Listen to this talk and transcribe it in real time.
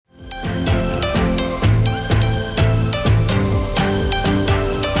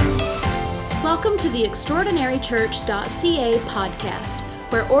the extraordinarychurch.ca podcast,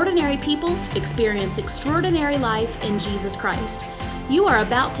 where ordinary people experience extraordinary life in Jesus Christ. You are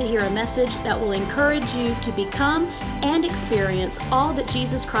about to hear a message that will encourage you to become and experience all that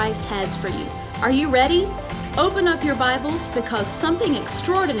Jesus Christ has for you. Are you ready? Open up your Bibles because something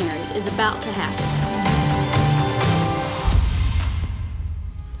extraordinary is about to happen.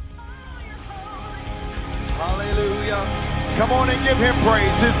 Hallelujah. Come on and give him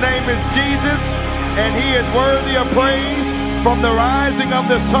praise. His name is Jesus, and he is worthy of praise from the rising of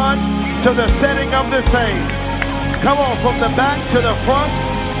the sun to the setting of the same. Come on, from the back to the front,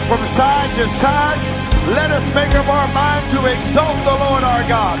 from side to side, let us make up our mind to exalt the Lord our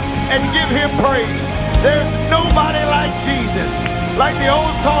God and give him praise. There's nobody like Jesus. Like the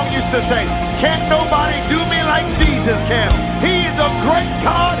old song used to say, can't nobody do me like Jesus can. He is a great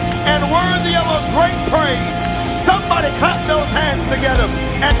God and worthy of a great praise. Somebody clap those hands together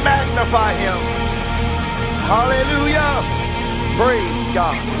and magnify him. Hallelujah. Praise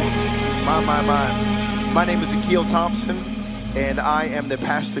God. My name is Akil Thompson, and I am the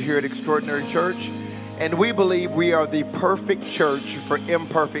pastor here at Extraordinary Church. And we believe we are the perfect church for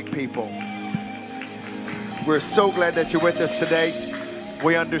imperfect people. We're so glad that you're with us today.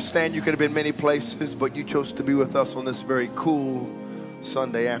 We understand you could have been many places, but you chose to be with us on this very cool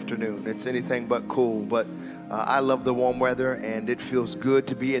Sunday afternoon. It's anything but cool, but I love the warm weather, and it feels good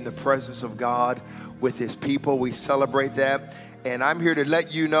to be in the presence of God with his people. We celebrate that, and I'm here to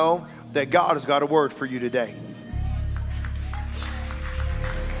let you know that God has got a word for you today.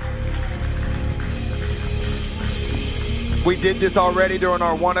 We did this already during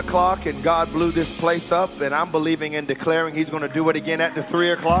our 1 o'clock, and God blew this place up, and I'm believing and declaring he's going to do it again at the 3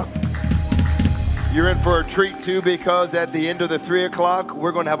 o'clock. You're in for a treat too, because at the end of the 3 o'clock,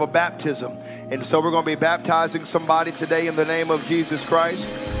 we're going to have a baptism. And so we're going to be baptizing somebody today in the name of Jesus Christ.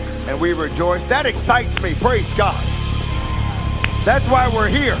 And we rejoice. That excites me. Praise God. That's why we're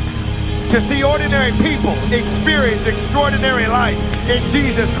here. To see ordinary people experience extraordinary life in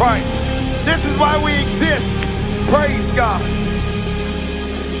Jesus Christ. This is why we exist. Praise God.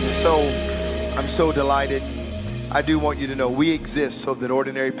 So I'm so delighted. I do want you to know we exist so that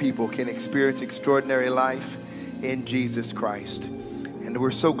ordinary people can experience extraordinary life in Jesus Christ. And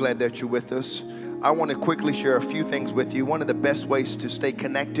we're so glad that you're with us. I want to quickly share a few things with you. One of the best ways to stay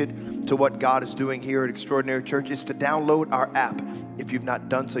connected to what God is doing here at Extraordinary Church is to download our app. If you've not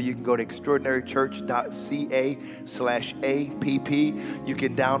done so, you can go to extraordinarychurch.ca/app. You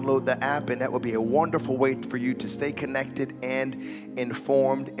can download the app, and that will be a wonderful way for you to stay connected and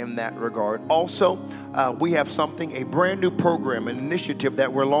informed in that regard. Also, we have a brand new program, an initiative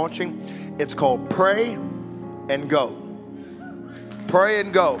that we're launching. It's called Pray and Go. Pray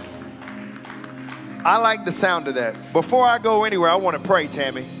and Go. I like the sound of that. Before I go anywhere, I want to pray,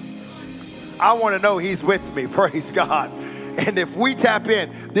 Tammy. I want to know he's with me. Praise God. And if we tap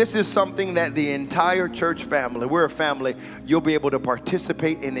in, this is something that the entire church family, we're a family, you'll be able to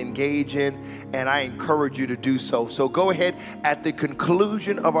participate and engage in, and I encourage you to do so. So go ahead at the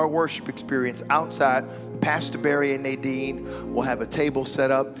conclusion of our worship experience outside. Pastor Barry and Nadine will have a table set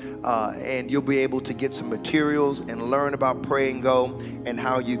up, and you'll be able to get some materials and learn about Pray and Go and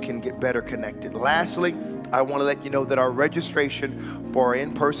how you can get better connected. Lastly, I want to let you know that our registration for our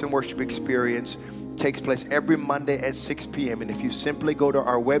in-person worship experience takes place every Monday at 6 p.m. And if you simply go to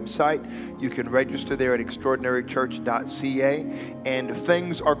our website, you can register there at extraordinarychurch.ca. And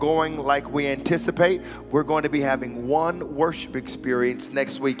things are going like we anticipate. We're going to be having one worship experience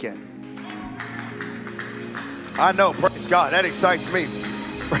next weekend. I know, praise God, that excites me.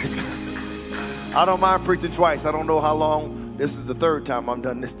 Praise God. I don't mind preaching twice. I don't know how long. This is the third time I've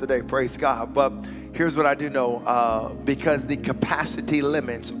done this today, praise God. But here's what I do know, because the capacity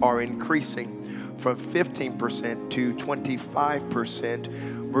limits are increasing from 15% to 25%.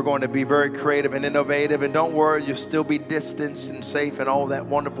 We're going to be very creative and innovative, and don't worry, you'll still be distanced and safe and all that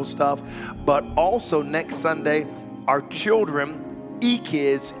wonderful stuff. But also next Sunday, our children,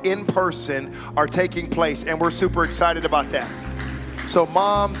 E-Kids in person are taking place, and we're super excited about that. So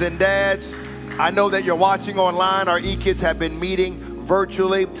moms and dads, I know that you're watching online. Our E-Kids have been meeting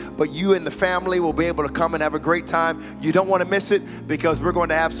virtually, but you and the family will be able to come and have a great time. You don't want to miss it, because we're going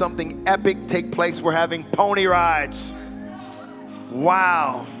to have something epic take place. We're having pony rides.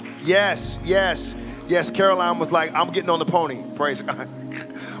 Wow. Yes. Caroline was like, I'm getting on the pony. Praise God.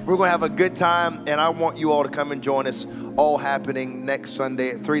 We're going to have a good time, and I want you all to come and join us, all happening next Sunday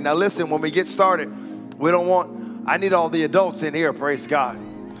at 3. Now listen, when we get started, I need all the adults in here, praise God.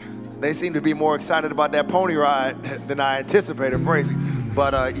 They seem to be more excited about that pony ride than I anticipated, praise God.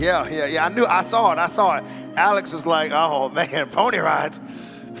 But yeah, I saw it. Alex was like, oh man, pony rides.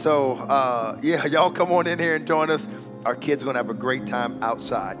 So, yeah, y'all come on in here and join us. Our kids are going to have a great time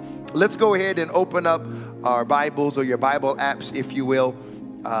outside. Let's go ahead and open up our Bibles or your Bible apps, if you will,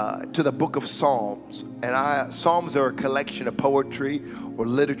 to the book of Psalms. And Psalms are a collection of poetry or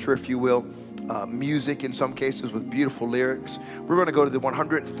literature, if you will, music in some cases with beautiful lyrics. We're going to go to the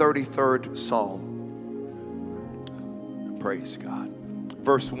 133rd Psalm. Praise God.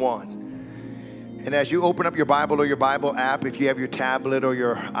 Verse 1. And as you open up your Bible or your Bible app, if you have your tablet or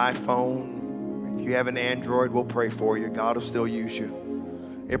your iPhone, if you have an Android, we'll pray for you. God will still use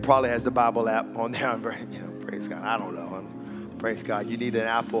you. It probably has the Bible app on there. Praise God. I don't know. Praise God. You need an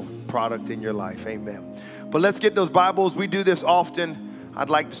Apple product in your life. Amen. But let's get those Bibles. We do this often.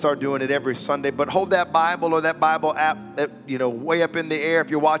 I'd like to start doing it every Sunday. But hold that Bible or that Bible app, way up in the air. If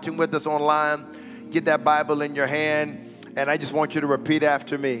you're watching with us online, get that Bible in your hand. And I just want you to repeat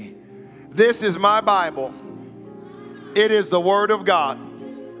after me. This is my Bible. It is the Word of God.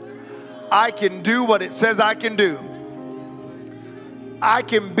 I can do what it says I can do. I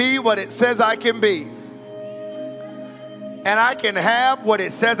can be what it says I can be. And I can have what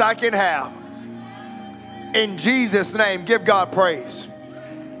it says I can have. In Jesus' name, give God praise.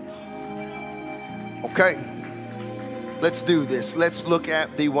 Okay, let's do this. Let's look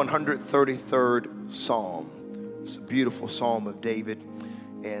at the 133rd Psalm. It's a beautiful Psalm of David.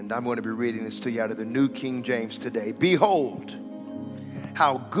 And I'm going to be reading this to you out of the New King James today. Behold,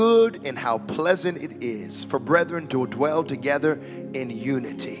 how good and how pleasant it is for brethren to dwell together in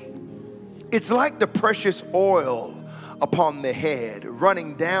unity. It's like the precious oil upon the head,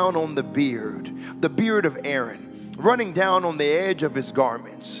 running down on the beard of Aaron, running down on the edge of his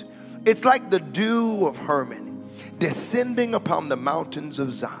garments. It's like the dew of Hermon, descending upon the mountains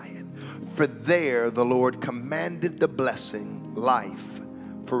of Zion. For there the Lord commanded the blessing, life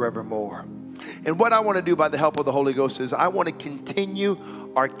forevermore. And what I want to do by the help of the Holy Ghost is I want to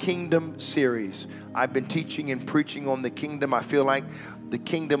continue our kingdom series. I've been teaching and preaching on the kingdom. I feel like the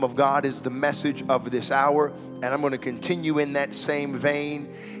kingdom of God is the message of this hour. And I'm going to continue in that same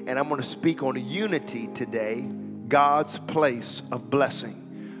vein. And I'm going to speak on unity today, God's place of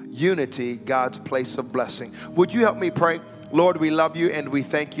blessing. Unity, God's place of blessing. Would you help me pray? Lord, we love you and we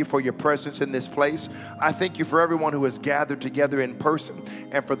thank you for your presence in this place. I thank you for everyone who has gathered together in person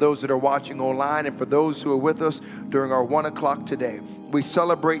and for those that are watching online and for those who are with us during our 1 o'clock today. We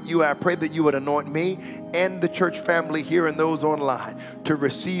celebrate you. I pray that you would anoint me and the church family here and those online to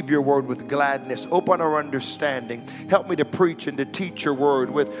receive your word with gladness. Open our understanding. Help me to preach and to teach your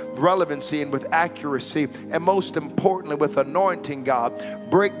word with relevancy and with accuracy, and most importantly with anointing, God.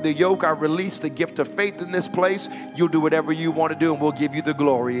 Break the yoke. I release the gift of faith in this place. You'll do whatever you want to do and we'll give you the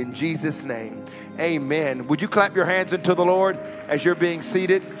glory in Jesus' name. Amen. Would you clap your hands unto the Lord as you're being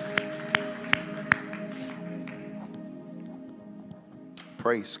seated?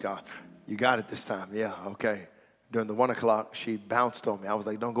 Praise God. You got it this time. Yeah, okay. During the 1 o'clock, she bounced on me. I was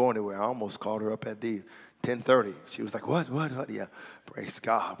like, don't go anywhere. I almost called her up at the 10:30. She was like, what? Yeah, praise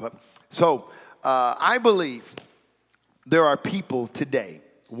God. But so I believe there are people today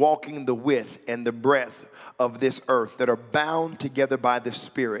walking the width and the breadth of this earth that are bound together by the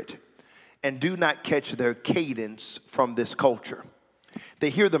Spirit and do not catch their cadence from this culture. They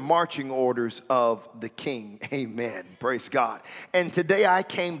hear the marching orders of the King. Amen. Praise God. And today I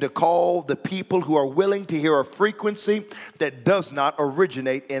came to call the people who are willing to hear a frequency that does not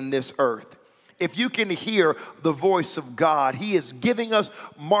originate in this earth. If you can hear the voice of God, He is giving us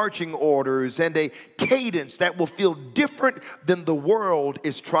marching orders and a cadence that will feel different than the world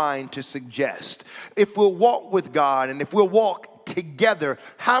is trying to suggest. If we'll walk with God and if we'll walk together,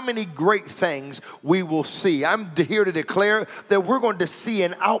 how many great things we will see. I'm here to declare that we're going to see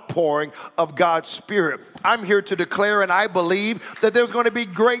an outpouring of God's Spirit. I'm here to declare, and I believe that there's going to be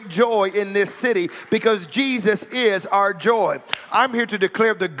great joy in this city because Jesus is our joy. I'm here to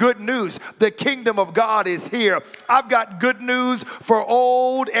declare the good news. The kingdom of God is here. I've got good news for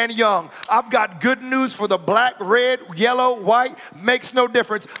old and young. I've got good news for the black, red, yellow, white, makes no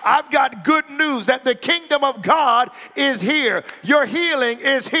difference. I've got good news that the kingdom of God is here. Your healing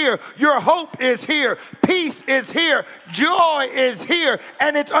is here. Your hope is here. Peace is here. Joy is here.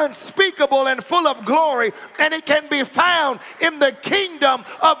 And it's unspeakable and full of glory. And it can be found in the kingdom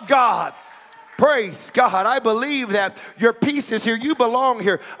of God. Praise God. I believe that your peace is here. You belong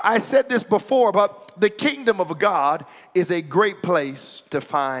here. I said this before, but the kingdom of God is a great place to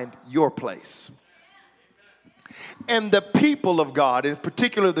find your place. And the people of God, in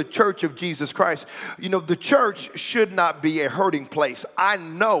particular the church of Jesus Christ, the church should not be a hurting place. I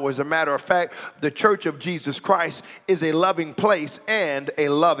know, as a matter of fact, the church of Jesus Christ is a loving place and a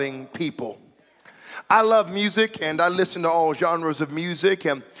loving people. I love music, and I listen to all genres of music,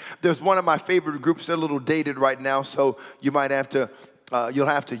 and there's one of my favorite groups. They're a little dated right now, so you might have to, you'll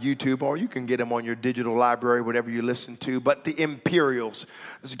have to YouTube, or you can get them on your digital library, whatever you listen to. But the Imperials,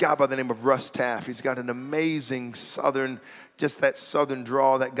 there's a guy by the name of Russ Taff. He's got an amazing southern, just that southern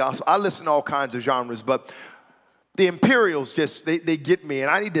drawl, that gospel. I listen to all kinds of genres, but the Imperials just, they get me, and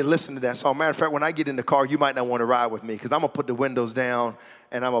I need to listen to that song. Matter of fact, when I get in the car, you might not want to ride with me, because I'm going to put the windows down,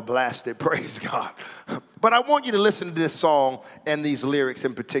 and I'm going to blast it. Praise God. But I want you to listen to this song and these lyrics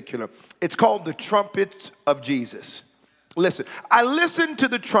in particular. It's called The Trumpet of Jesus. Listen, I listen to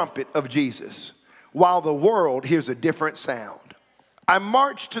the trumpet of Jesus while the world hears a different sound. I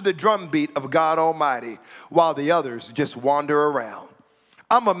march to the drumbeat of God Almighty while the others just wander around.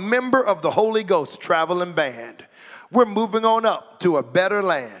 I'm a member of the Holy Ghost traveling band. We're moving on up to a better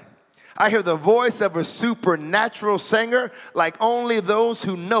land. I hear the voice of a supernatural singer like only those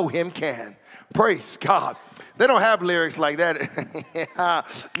who know him can. Praise God. They don't have lyrics like that.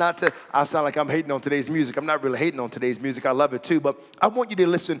 I sound like I'm hating on today's music. I'm not really hating on today's music. I love it too. But I want you to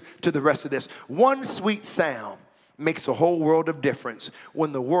listen to the rest of this. One sweet sound makes a whole world of difference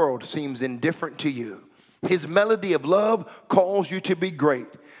when the world seems indifferent to you. His melody of love calls you to be great.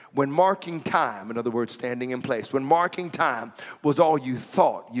 When marking time, in other words, standing in place, when marking time was all you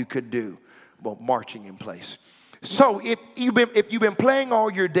thought you could do, well, marching in place. So if you've been playing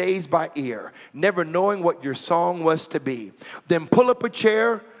all your days by ear, never knowing what your song was to be, then pull up a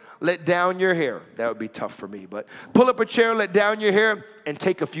chair, let down your hair. That would be tough for me, but pull up a chair, let down your hair, and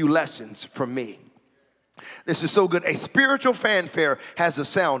take a few lessons from me. This is so good. A spiritual fanfare has a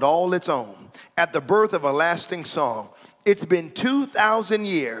sound all its own. At the birth of a lasting song, it's been 2,000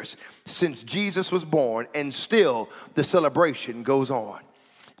 years since Jesus was born, and still the celebration goes on.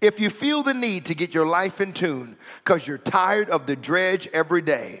 If you feel the need to get your life in tune because you're tired of the dredge every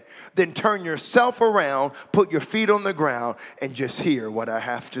day, then turn yourself around, put your feet on the ground, and just hear what I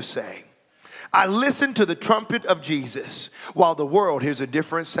have to say. I listen to the trumpet of Jesus while the world hears a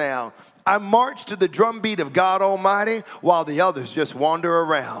different sound. I march to the drumbeat of God Almighty while the others just wander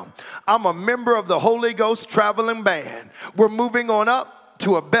around. I'm a member of the Holy Ghost traveling band. We're moving on up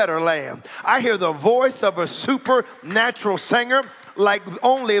to a better land. I hear the voice of a supernatural singer like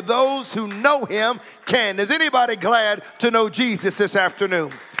only those who know him can. Is anybody glad to know Jesus this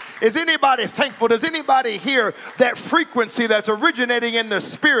afternoon? Is anybody thankful? Does anybody hear that frequency that's originating in the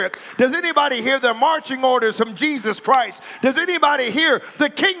Spirit? Does anybody hear the marching orders from Jesus Christ? Does anybody hear the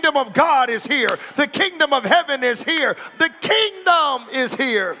kingdom of God is here? The kingdom of heaven is here. The kingdom is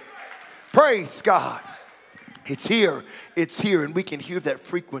here. Praise God. It's here, and we can hear that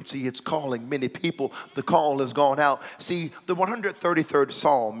frequency. It's calling many people. The call has gone out. See, the 133rd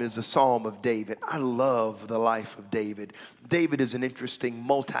Psalm is a psalm of David. I love the life of David. David is an interesting,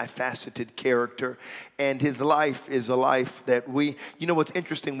 multifaceted character, and his life is a life that we, you know what's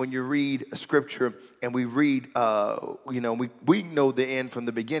interesting when you read a scripture and we read, we know the end from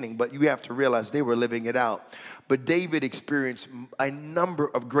the beginning, but you have to realize they were living it out. But David experienced a number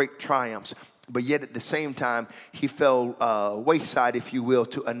of great triumphs. But yet at the same time, he fell wayside, if you will,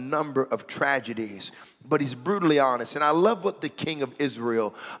 to a number of tragedies. But he's brutally honest. And I love what the king of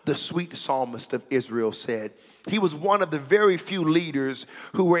Israel, the sweet psalmist of Israel, said. He was one of the very few leaders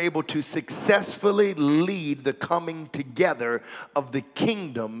who were able to successfully lead the coming together of the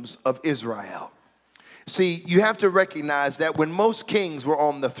kingdoms of Israel. See, you have to recognize that when most kings were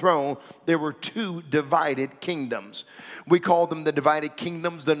on the throne, there were two divided kingdoms. We call them the divided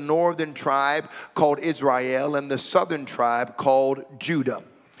kingdoms, the northern tribe called Israel and the southern tribe called Judah.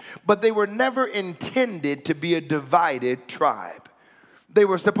 But they were never intended to be a divided tribe. They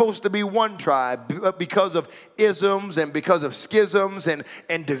were supposed to be one tribe, but because of isms and because of schisms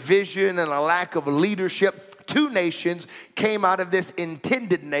and division and a lack of leadership, two nations came out of this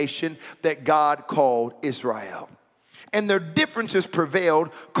intended nation that God called Israel. And their differences prevailed,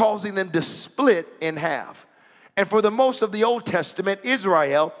 causing them to split in half. And for the most of the Old Testament,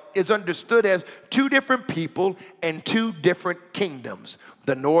 Israel is understood as two different people and two different kingdoms.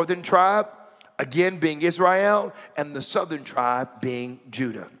 The northern tribe, again, being Israel, and the southern tribe being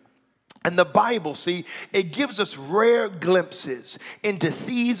Judah. And the Bible, see, it gives us rare glimpses into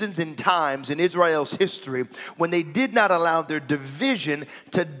seasons and times in Israel's history when they did not allow their division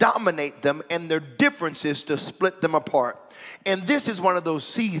to dominate them and their differences to split them apart. And this is one of those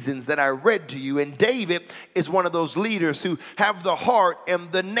seasons that I read to you. And David is one of those leaders who have the heart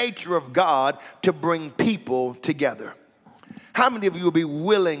and the nature of God to bring people together. How many of you will be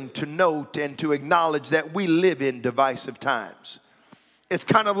willing to note and to acknowledge that we live in divisive times? It's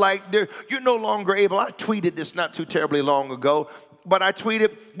kind of like you're no longer able. I tweeted this not too terribly long ago. but I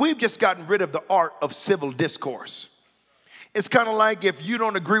tweeted, we've just gotten rid of the art of civil discourse. It's kind of like if you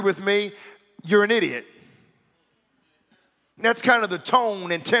don't agree with me, you're an idiot. That's kind of the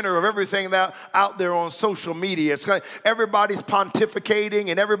tone and tenor of everything that out there on social media. It's kind of everybody's pontificating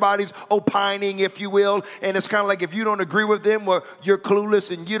and everybody's opining, if you will. And it's kind of like if you don't agree with them, well, you're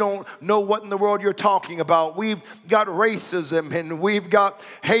clueless and you don't know what in the world you're talking about. We've got racism and we've got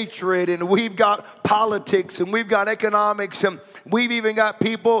hatred and we've got politics and we've got economics and we've even got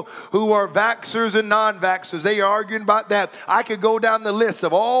people who are vaxxers and non-vaxxers. They are arguing about that. I could go down the list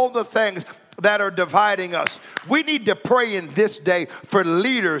of all the things that are dividing us. We need to pray in this day for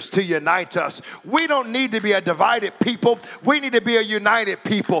leaders to unite us. We don't need to be a divided people. We need to be a united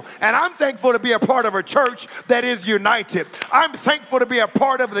people. And I'm thankful to be a part of a church that is united. I'm thankful to be a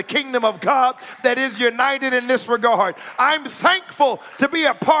part of the kingdom of God that is united in this regard. I'm thankful to be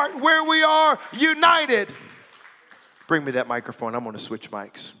a part where we are united. Bring me that microphone. I'm going to switch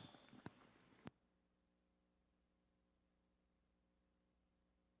mics.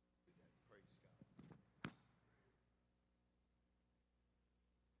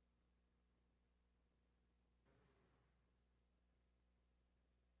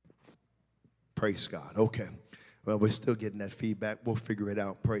 Praise God. Okay. Well, we're still getting that feedback. We'll figure it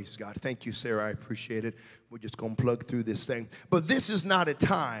out. Praise God. Thank you, Sarah. I appreciate it. We're just going to plug through this thing. But this is not a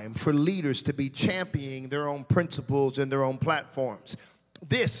time for leaders to be championing their own principles and their own platforms.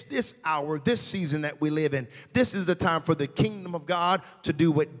 This hour, this season that we live in, this is the time for the kingdom of God to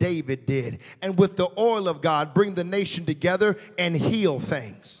do what David did. And with the oil of God, bring the nation together and heal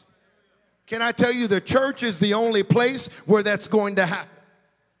things. Can I tell you, the church is the only place where that's going to happen.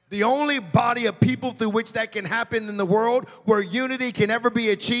 The only body of people through which that can happen in the world, where unity can ever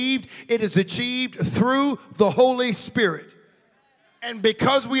be achieved, it is achieved through the Holy Spirit. And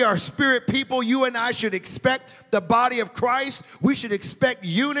because we are spirit people, you and I should expect the body of Christ, we should expect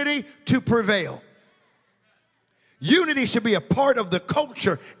unity to prevail. Unity should be a part of the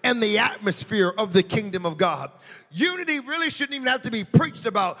culture and the atmosphere of the kingdom of God. Unity really shouldn't even have to be preached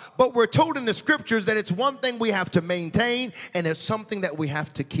about, but we're told in the scriptures that it's one thing we have to maintain and it's something that we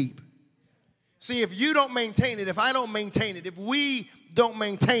have to keep. See, if you don't maintain it, if I don't maintain it, if we don't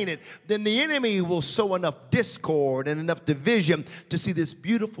maintain it, then the enemy will sow enough discord and enough division to see this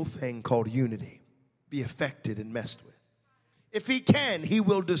beautiful thing called unity be affected and messed with. If he can, he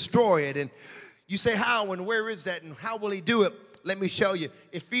will destroy it. And you say, how and where is that and how will he do it? Let me show you.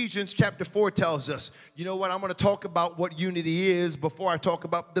 Ephesians chapter 4 tells us, you know what, I'm going to talk about what unity is before I talk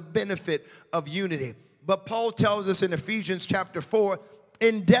about the benefit of unity. But Paul tells us in Ephesians chapter 4,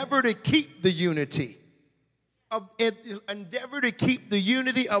 endeavor to keep the unity. Endeavor to keep the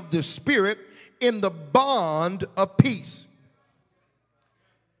unity of the Spirit in the bond of peace.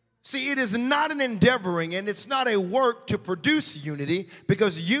 See, it is not an endeavoring and it's not a work to produce unity,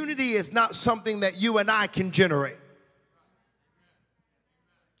 because unity is not something that you and I can generate.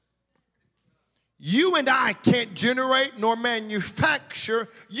 You and I can't generate nor manufacture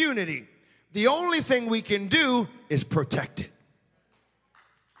unity. The only thing we can do is protect it.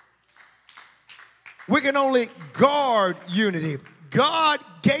 We can only guard unity. God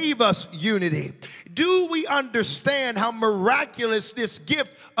gave us unity. Do we understand how miraculous this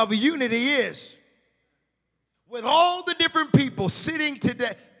gift of unity is? With all the different people sitting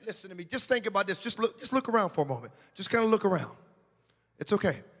today, listen to me, just think about this. Just look around for a moment. Just kind of look around. It's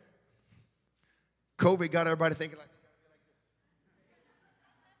okay. COVID got everybody thinking like,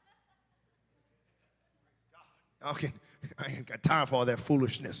 okay, I ain't got time for all that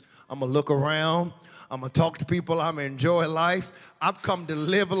foolishness. I'm going to look around. I'm going to talk to people. I'm going to enjoy life. I've come to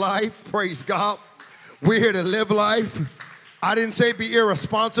live life. Praise God. We're here to live life. I didn't say be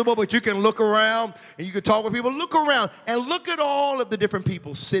irresponsible, but you can look around and you can talk with people. Look around and look at all of the different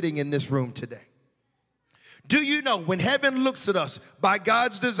people sitting in this room today. Do you know when heaven looks at us by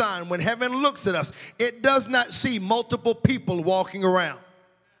God's design, when heaven looks at us, it does not see multiple people walking around.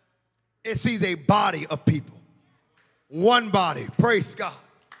 It sees a body of people. One body. Praise God.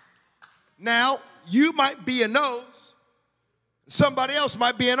 Now, you might be a nose. Somebody else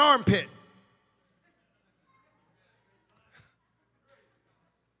might be an armpit.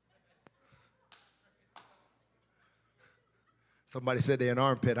 Somebody said they're an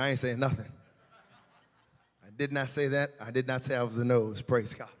armpit. I ain't saying nothing. I did not say that. I did not say I was a nose.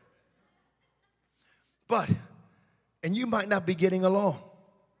 Praise God. And you might not be getting along.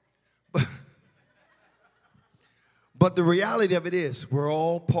 But the reality of it is we're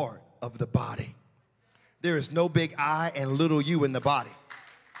all part of the body. There is no big I and little you in the body.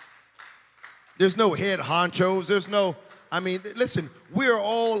 There's no head honchos. There's no I mean, listen, we're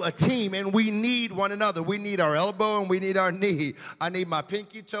all a team and we need one another. We need our elbow and we need our knee. I need my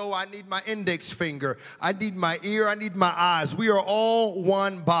pinky toe. I need my index finger. I need my ear. I need my eyes. We are all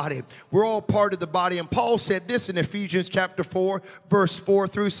one body. We're all part of the body. And Paul said this in Ephesians chapter 4, verse 4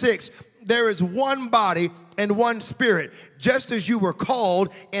 through 6. There is one body and one spirit, just as you were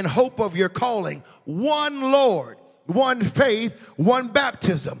called in hope of your calling. One Lord, one faith, one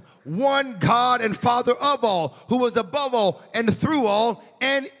baptism, one God and Father of all, who is above all and through all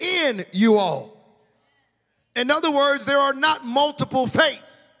and in you all. In other words, there are not multiple faiths.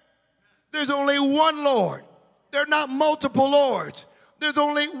 There's only one Lord. There are not multiple Lords. There's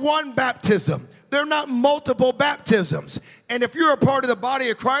only one baptism. There are not multiple baptisms. And if you're a part of the body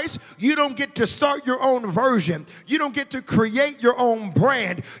of Christ, you don't get to start your own version. You don't get to create your own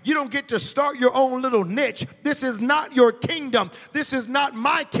brand. You don't get to start your own little niche. This is not your kingdom. This is not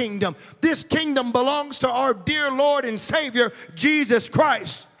my kingdom. This kingdom belongs to our dear Lord and Savior, Jesus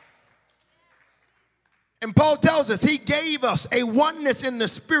Christ. And Paul tells us he gave us a oneness in the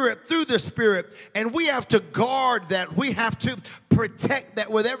Spirit through the Spirit, and we have to guard that. We have to protect that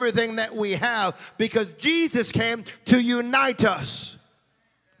with everything that we have, because Jesus came to unite us.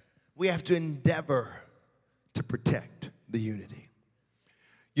 We have to endeavor to protect the unity.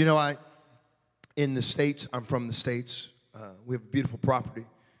 You know, in the States, I'm from the States. We have a beautiful property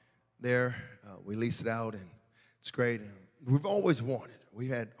there. We lease it out, and it's great. And we've always wanted, we've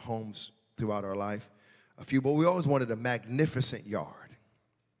had homes throughout our life. A few, but we always wanted a magnificent yard.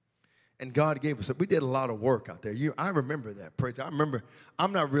 And God gave us, we did a lot of work out there. I remember that. Praise God. I remember,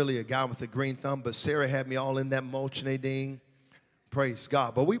 I'm not really a guy with a green thumb, but Sarah had me all in that mulch, Nadine. Praise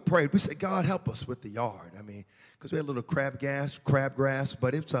God. But we prayed. We said, God, help us with the yard. I mean, because we had a little crabgrass,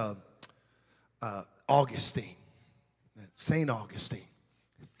 but it's Augustine, St. Augustine.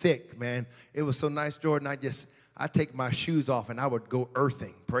 Thick, man. It was so nice, Jordan. I take my shoes off and I would go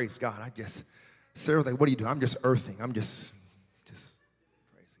earthing. Praise God. Sarah's like, what are you doing? I'm just earthing. I'm just, praise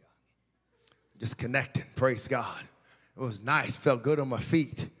God. Just connecting, praise God. It was nice, felt good on my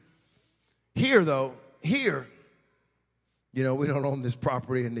feet. Here, you know, we don't own this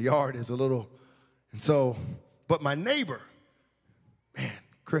property and the yard is a little, and so, but my neighbor, man,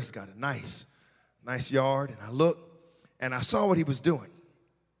 Chris got a nice yard, and I looked, and I saw what he was doing.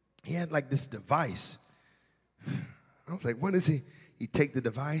 He had like this device. I was like, what is he? He'd take the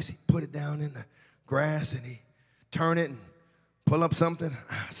device, he'd put it down in the grass, and he turn it and pull up something.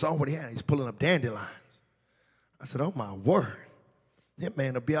 I saw what he had. He's pulling up dandelions. I said, oh, my word. That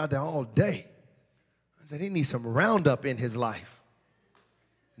man will be out there all day. I said, he needs some Roundup in his life.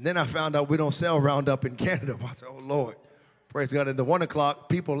 And then I found out we don't sell Roundup in Canada. I said, oh, Lord. Praise God. At the 1 o'clock,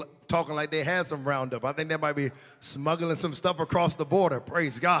 people talking like they had some Roundup. I think they might be smuggling some stuff across the border.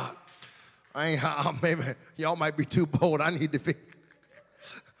 Praise God. Maybe y'all might be too bold. I need to be.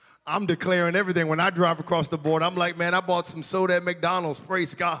 I'm declaring everything when I drive across the border. I'm like, man, I bought some soda at McDonald's.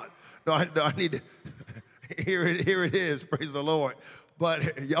 Praise God. No, I need to. Here it is. Praise the Lord.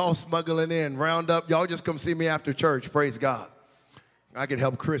 But y'all smuggling in Roundup. Y'all just come see me after church. Praise God. I can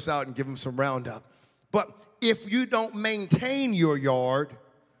help Chris out and give him some Roundup. But if you don't maintain your yard,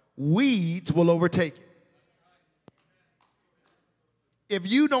 weeds will overtake it. If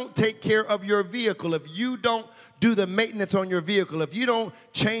you don't take care of your vehicle, if you don't do the maintenance on your vehicle, if you don't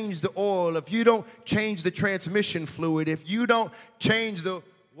change the oil, if you don't change the transmission fluid, if you don't change the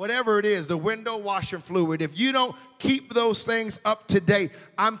whatever it is, the window washing fluid, if you don't keep those things up to date,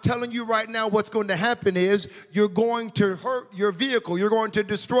 I'm telling you right now what's going to happen is you're going to hurt your vehicle. You're going to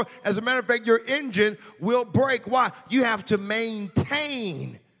destroy. As a matter of fact, your engine will break. Why? You have to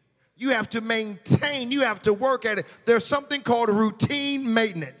maintain. You have to maintain. You have to work at it. There's something called routine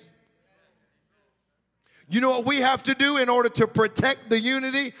maintenance. You know what we have to do in order to protect the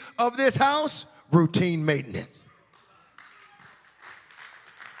unity of this house? Routine maintenance.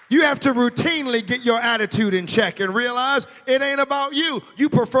 You have to routinely get your attitude in check and realize it ain't about you. You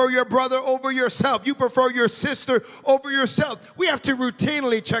prefer your brother over yourself. You prefer your sister over yourself. We have to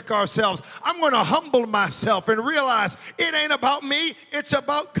routinely check ourselves. I'm going to humble myself and realize it ain't about me. It's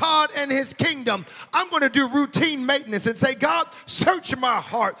about God and his kingdom. I'm going to do routine maintenance and say, God, search my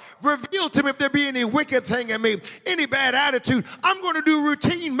heart. Reveal to me if there be any wicked thing in me, any bad attitude. I'm going to do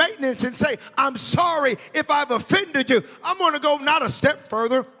routine maintenance and say, I'm sorry if I've offended you. I'm going to go not a step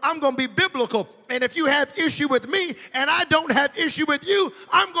further. I'm going to be biblical. And if you have issue with me and I don't have issue with you,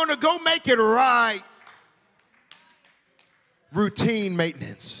 I'm going to go make it right. Routine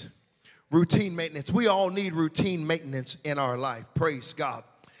maintenance. Routine maintenance. We all need routine maintenance in our life. Praise God.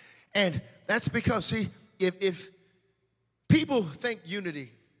 And that's because, see, if people think unity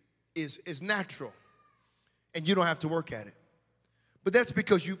is natural, and you don't have to work at it. But that's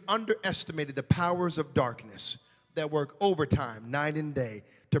because you've underestimated the powers of darkness that work overtime night and day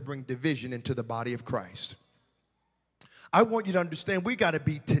to bring division into the body of Christ. I want you to understand we got to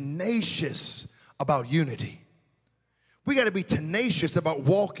be tenacious about unity. We got to be tenacious about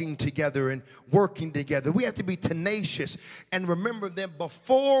walking together and working together. We have to be tenacious and remember that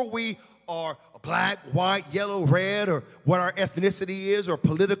before we are black, white, yellow, red, or what our ethnicity is, or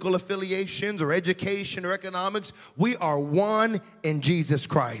political affiliations, or education, or economics, we are one in Jesus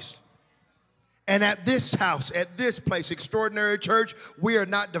Christ. And at this house, at this place, Extraordinary Church, we are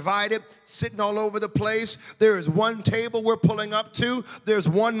not divided, sitting all over the place. There is one table we're pulling up to. There's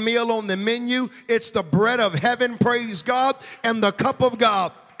one meal on the menu. It's the bread of heaven, praise God, and the cup of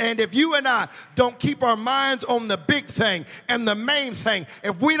God. And if you and I don't keep our minds on the big thing and the main thing,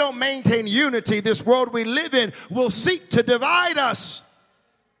 if we don't maintain unity, this world we live in will seek to divide us.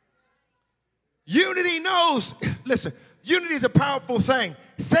 Unity knows, listen, unity is a powerful thing.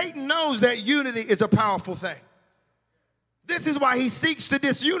 Satan knows that unity is a powerful thing. This is why he seeks to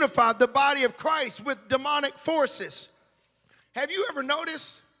disunify the body of Christ with demonic forces. Have you ever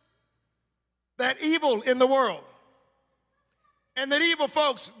noticed that evil in the world, and that evil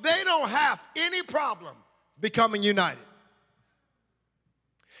folks, they don't have any problem becoming united?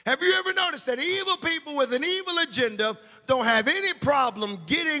 Have you ever noticed that evil people with an evil agenda don't have any problem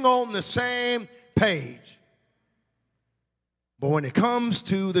getting on the same page? But when it comes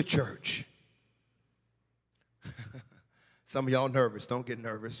to the church, some of y'all nervous. Don't get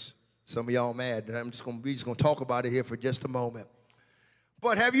nervous. Some of y'all mad. We just gonna talk about it here for just a moment.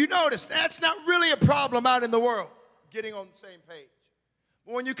 But have you noticed that's not really a problem out in the world, getting on the same page?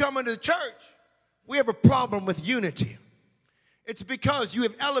 But when you come into the church, we have a problem with unity. It's because you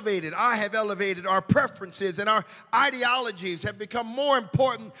have elevated, I have elevated our preferences, and our ideologies have become more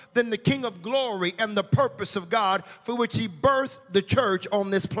important than the King of Glory and the purpose of God for which he birthed the church on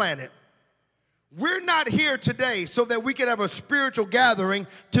this planet. We're not here today so that we can have a spiritual gathering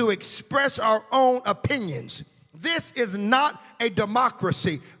to express our own opinions. This is not a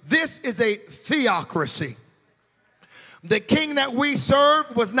democracy. This is a theocracy. The king that we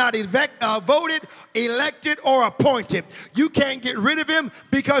serve was not voted, elected, or appointed. You can't get rid of him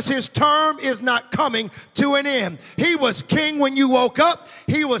because his term is not coming to an end. He was king when you woke up.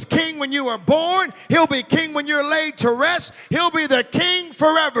 He was king when you were born. He'll be king when you're laid to rest. He'll be the king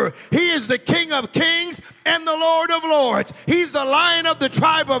forever. He is the King of kings and the Lord of lords. He's the Lion of the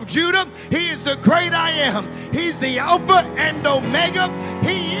tribe of Judah. He is the great I am. He's the Alpha and Omega.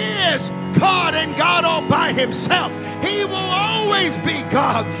 He is God and God all by himself. He will always be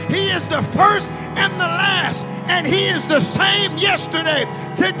God. He is the first and the last, and he is the same yesterday,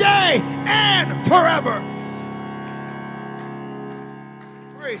 today, and forever.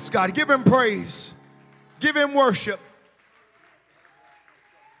 Praise God. Give him praise. Give him worship.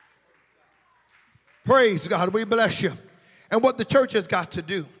 Praise God. We bless you. And what the church has got to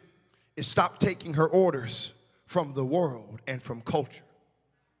do is stop taking her orders from the world and from culture,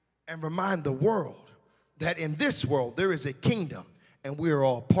 and remind the world that in this world there is a kingdom, and we are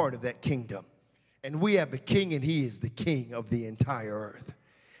all part of that kingdom. And we have a king, and he is the king of the entire earth.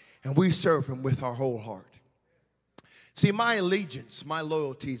 And we serve him with our whole heart. See, my allegiance, my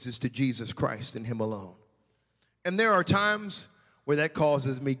loyalties is to Jesus Christ and him alone. And there are times where that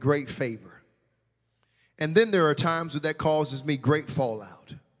causes me great favor. And then there are times where that causes me great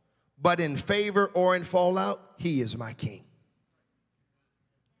fallout. But in favor or in fallout, he is my king.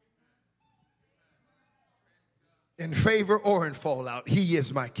 In favor or in fallout, he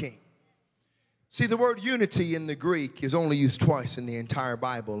is my king. See, the word unity in the Greek is only used twice in the entire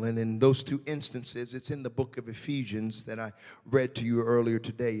Bible. And in those two instances, it's in the book of Ephesians that I read to you earlier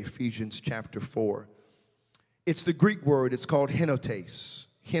today, Ephesians chapter 4. It's the Greek word, it's called henotes.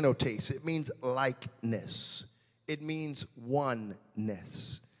 Henotes, it means likeness. It means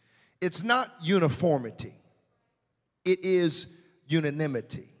oneness. It's not uniformity. It is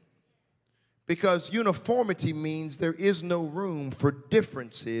unanimity. Because uniformity means there is no room for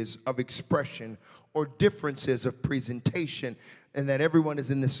differences of expression or differences of presentation, and that everyone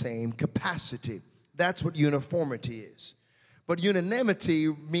is in the same capacity. That's what uniformity is. But unanimity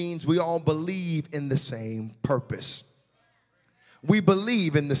means we all believe in the same purpose. We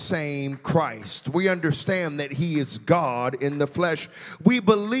believe in the same Christ. We understand that he is God in the flesh. We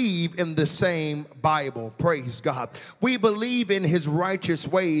believe in the same Bible. Praise God. We believe in his righteous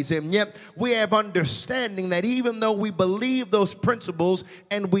ways, and yet we have understanding that even though we believe those principles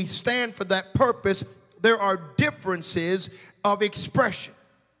and we stand for that purpose, there are differences of expression.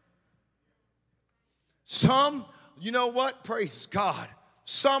 Some, you know what? Praise God.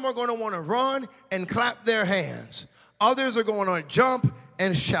 Some are going to want to run and clap their hands. Others are going to jump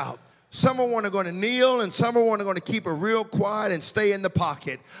and shout. Some are going to kneel, and some are going to keep it real quiet and stay in the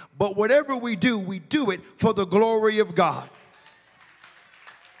pocket. But whatever we do it for the glory of God.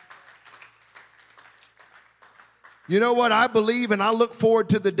 You know what? I believe and I look forward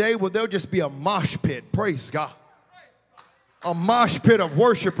to the day where there'll just be a mosh pit. Praise God. A mosh pit of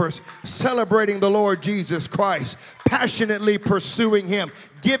worshipers celebrating the Lord Jesus Christ, passionately pursuing him,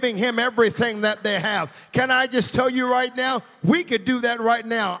 giving him everything that they have. Can I just tell you right now, we could do that right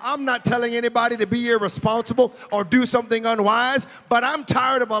now. I'm not telling anybody to be irresponsible or do something unwise, but I'm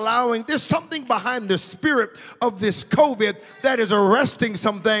tired of allowing, there's something behind the spirit of this COVID that is arresting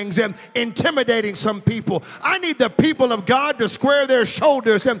some things and intimidating some people. I need the people of God to square their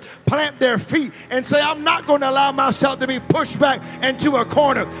shoulders and plant their feet and say, I'm not going to allow myself to be pushed back into a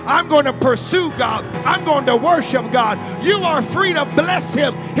corner. I'm going to pursue God. I'm going to worship God. You are free to bless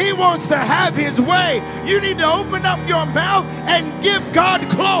him. He wants to have his way. You need to open up your mouth and give God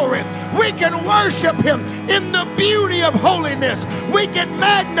glory. We can worship him in the beauty of holiness. We can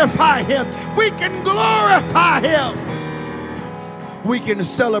magnify him. We can glorify him. We can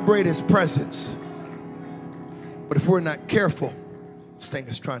celebrate his presence. But if we're not careful, this thing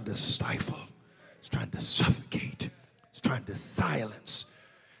is trying to stifle. It's trying to suffocate. It's trying to silence.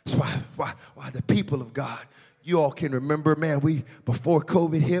 That's why the people of God, you all can remember, man, before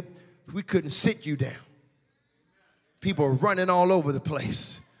COVID hit, we couldn't sit you down. People were running all over the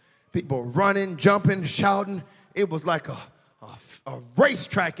place. People running, jumping, shouting. It was like a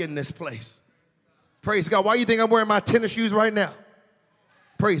racetrack in this place. Praise God. Why do you think I'm wearing my tennis shoes right now?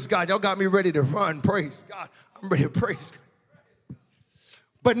 Praise God. Y'all got me ready to run. Praise God. I'm ready to praise God.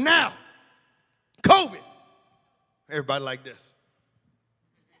 But now, COVID, everybody like this.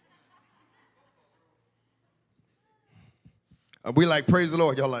 We like, praise the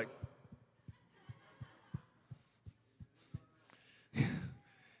Lord. Y'all like.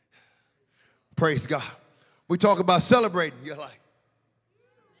 Praise God. We talk about celebrating. You're like.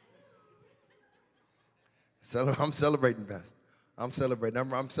 I'm celebrating, Pastor. I'm celebrating.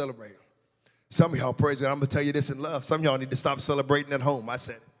 I'm celebrating. Some of y'all, praise God, I'm going to tell you this in love. Some of y'all need to stop celebrating at home. I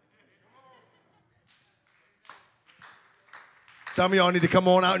said it. Some of y'all need to come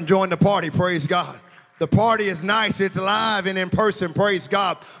on out and join the party. Praise God. The party is nice. It's live and in person. Praise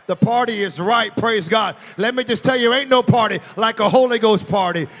God. The party is right. Praise God. Let me just tell you, ain't no party like a Holy Ghost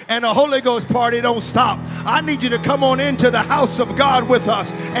party. And a Holy Ghost party don't stop. I need you to come on into the house of God with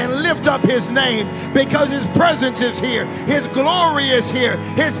us and lift up his name, because his presence is here. His glory is here.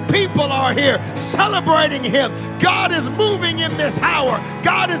 His people are here celebrating him. God is moving in this hour.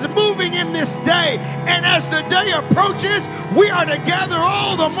 God is moving in this day. And as the day approaches, we are together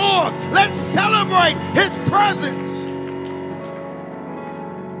all the more. Let's celebrate his presence.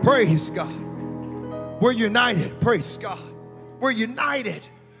 Praise God. We're united. Praise God. We're united.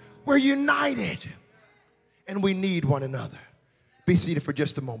 We're united. And we need one another. Be seated for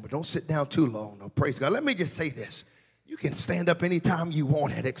just a moment. Don't sit down too long. No, praise God. Let me just say this. You can stand up anytime you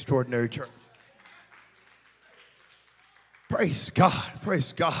want at Extraordinary Church. Praise God.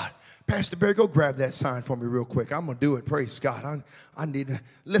 Praise God. Pastor Barry, go grab that sign for me real quick. I'm going to do it. Praise God. I need to.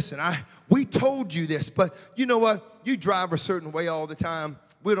 Listen, we told you this, but you know what? You drive a certain way all the time.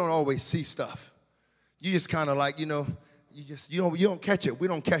 We don't always see stuff. You just kind of like, you don't catch it. We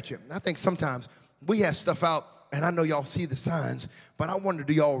don't catch it. And I think sometimes we have stuff out, and I know y'all see the signs, but I wonder,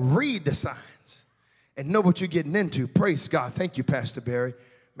 do y'all read the signs and know what you're getting into? Praise God. Thank you, Pastor Barry.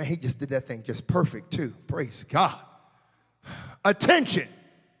 Man, he just did that thing just perfect, too. Praise God. Attention.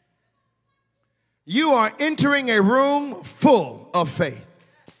 You are entering a room full of faith.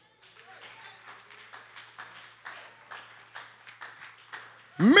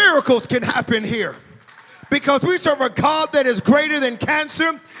 Miracles can happen here because we serve a God that is greater than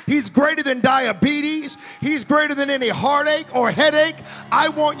cancer. He's greater than diabetes. He's greater than any heartache or headache. I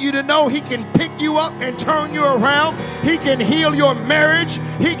want you to know he can pick you up and turn you around. He can heal your marriage.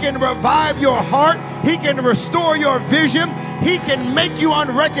 He can revive your heart. He can restore your vision. He can make you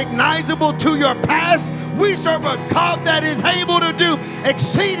unrecognizable to your past. We serve a God that is able to do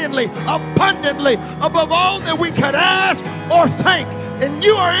exceedingly, abundantly, above all that we could ask or think. And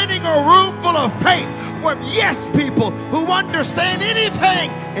you are entering a room full of faith where, yes, people who understand anything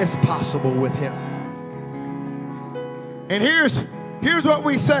is possible with him. And here's what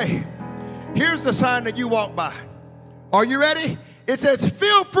we say. Here's the sign that you walk by. Are you ready? It says,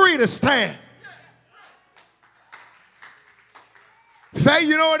 feel free to stand. Say,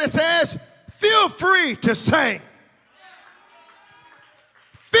 you know what it says? Feel free to sing.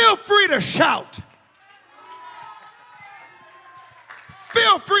 Feel free to shout. Feel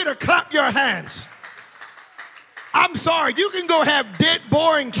feel free to clap your hands. I'm sorry, you can go have dead,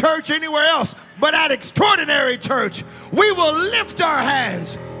 boring church anywhere else, but at Extraordinary Church, we will lift our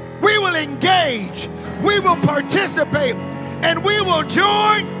hands, we will engage, we will participate, and we will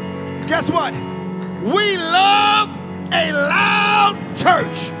join. Guess what? We love a loud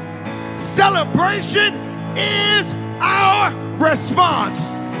church. Celebration is our response.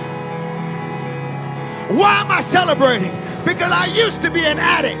 Why am I celebrating? Because I used to be an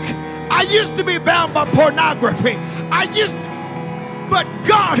addict. I used to be bound by pornography. But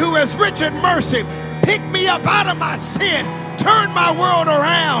God, who is rich in mercy, picked me up out of my sin, turned my world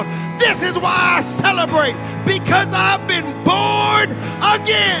around. This is why I celebrate, because I've been born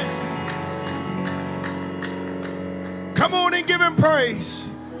again. Come on and give him praise.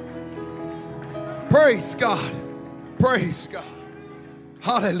 Praise God. Praise God.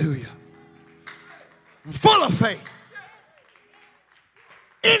 Hallelujah. I'm full of faith.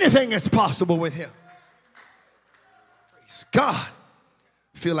 Anything is possible with him. Praise God.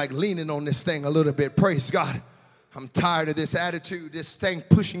 I feel like leaning on this thing a little bit. Praise God. I'm tired of this attitude, this thing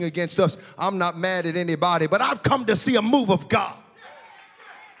pushing against us. I'm not mad at anybody, but I've come to see a move of God.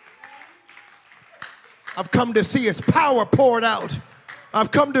 I've come to see his power poured out.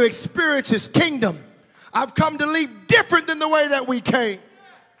 I've come to experience his kingdom. I've come to leave different than the way that we came.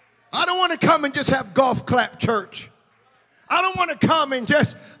 I don't want to come and just have golf clap church. I don't want to come and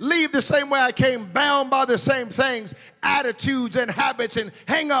just leave the same way I came, bound by the same things, attitudes and habits and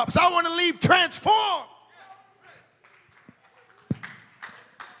hang-ups. I want to leave transformed.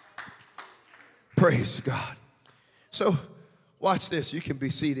 Praise God. So watch this. You can be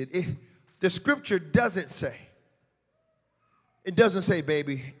seated. The scripture doesn't say,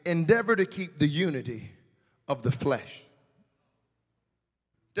 baby, endeavor to keep the unity of the flesh.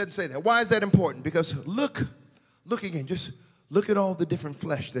 Doesn't say that. Why is that important? Because look again, just look at all the different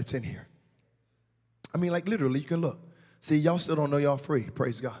flesh that's in here. I mean, like literally, you can look. See, y'all still don't know y'all free.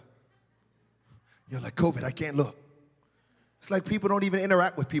 Praise God. You're like, COVID, I can't look. It's like people don't even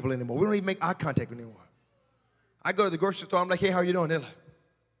interact with people anymore. We don't even make eye contact anymore. I go to the grocery store, I'm like, hey, how you doing? They're like,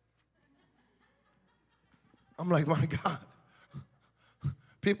 I'm like, my God.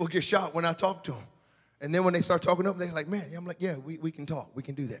 People get shocked when I talk to them. And then when they start talking up, they're like, man, I'm like, yeah, we can talk. We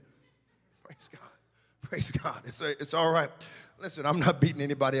can do that. Praise God. Praise God. It's all right. Listen, I'm not beating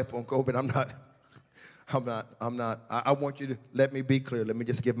anybody up on COVID. I'm not. I want you to let me be clear. Let me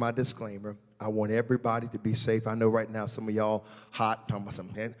just give my disclaimer. I want everybody to be safe. I know right now some of y'all hot, talking about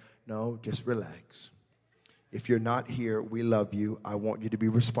something. No, just relax. If you're not here, we love you. I want you to be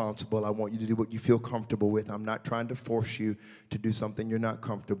responsible. I want you to do what you feel comfortable with. I'm not trying to force you to do something you're not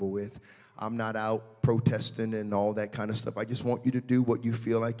comfortable with. I'm not out protesting and all that kind of stuff. I just want you to do what you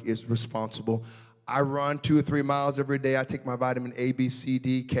feel like is responsible. I run 2 or 3 miles every day. I take my vitamin A, B, C,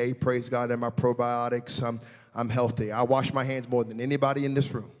 D, K, praise God, and my probiotics. I'm healthy. I wash my hands more than anybody in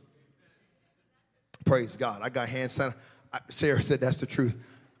this room. Praise God. I got hand sanitizer. Sarah said that's the truth.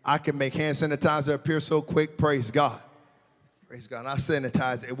 I can make hand sanitizer appear so quick. Praise God. Praise God. And I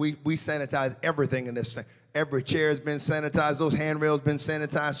sanitize it. We sanitize everything in this thing. Every chair has been sanitized. Those handrails been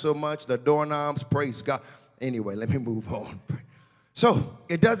sanitized so much. The doorknobs. Praise God. Anyway, let me move on. So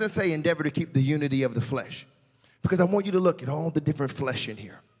it doesn't say endeavor to keep the unity of the flesh, because I want you to look at all the different flesh in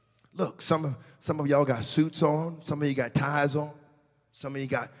here. Look, some of y'all got suits on. Some of you got ties on. Some of you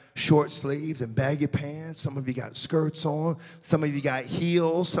got short sleeves and baggy pants. Some of you got skirts on. Some of you got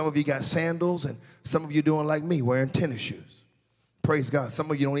heels. Some of you got sandals. And some of you doing like me, wearing tennis shoes. Praise God.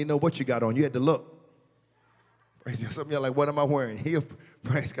 Some of you don't even know what you got on. You had to look. Praise God. Some of you are like, what am I wearing? Heels.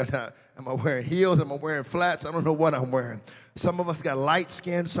 Praise God. Am I wearing heels? Am I wearing flats? I don't know what I'm wearing. Some of us got light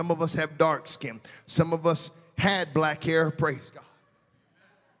skin. Some of us have dark skin. Some of us had black hair. Praise God.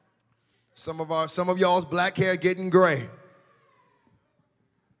 Some of y'all's black hair getting gray.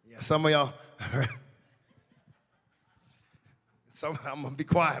 Yeah, some of y'all. I'm going to be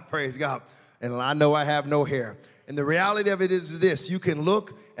quiet, praise God. And I know I have no hair. And the reality of it is this. You can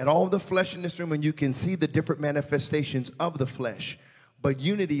look at all the flesh in this room and you can see the different manifestations of the flesh. But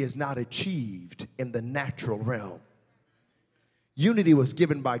unity is not achieved in the natural realm. Unity was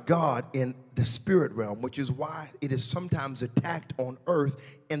given by God in the spirit realm, which is why it is sometimes attacked on earth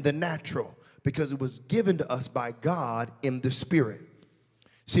in the natural, because it was given to us by God in the spirit.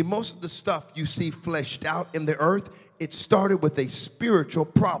 See, most of the stuff you see fleshed out in the earth, it started with a spiritual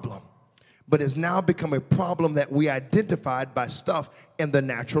problem, but has now become a problem that we identified by stuff in the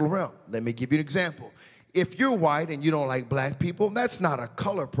natural realm. Let me give you an example. If you're white and you don't like black people, that's not a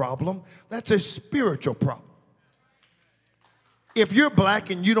color problem. That's a spiritual problem. If you're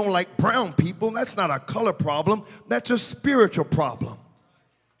black and you don't like brown people, that's not a color problem. That's a spiritual problem.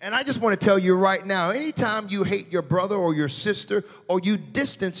 And I just want to tell you right now, anytime you hate your brother or your sister, or you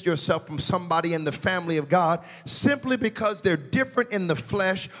distance yourself from somebody in the family of God simply because they're different in the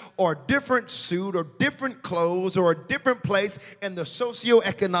flesh, or different suit, or different clothes, or a different place in the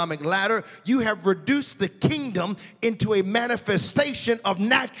socioeconomic ladder, you have reduced the kingdom into a manifestation of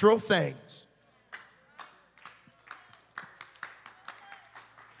natural things.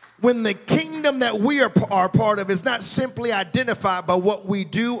 When the kingdom that we are part of is not simply identified by what we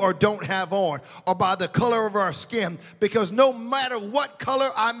do or don't have on, or by the color of our skin, because no matter what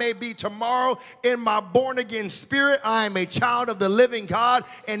color I may be tomorrow, in my born-again spirit, I am a child of the living God,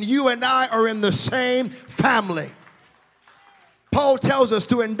 and you and I are in the same family. Paul tells us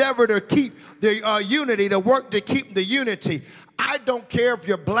to endeavor to keep the unity, to work to keep the unity. I don't care if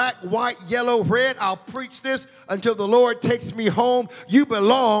you're black, white, yellow, red. I'll preach this until the Lord takes me home. You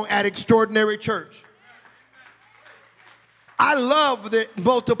belong at Extraordinary Church. I love the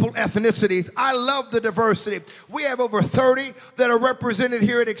multiple ethnicities. I love the diversity. We have over 30 that are represented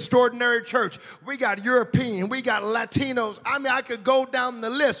here at Extraordinary Church. We got European, we got Latinos. I mean, I could go down the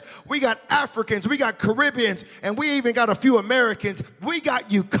list. We got Africans, we got Caribbeans, and we even got a few Americans. We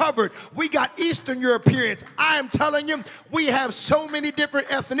got you covered. We got Eastern Europeans. I am telling you, we have so many different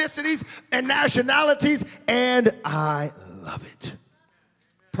ethnicities and nationalities, and I love it.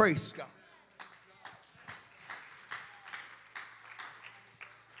 Praise God.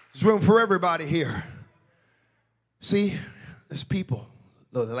 There's room for everybody here. See, there's people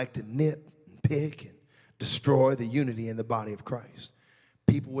that like to nip and pick and destroy the unity in the body of Christ.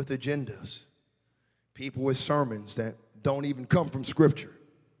 People with agendas. People with sermons that don't even come from Scripture.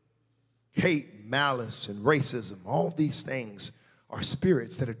 Hate, malice, and racism. All these things are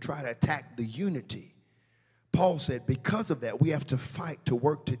spirits that are trying to attack the unity. Paul said because of that, we have to fight, to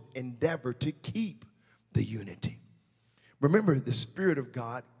work, to endeavor to keep the unity. Remember, the Spirit of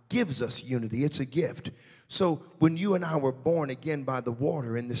God gives us unity. It's a gift. So when you and I were born again by the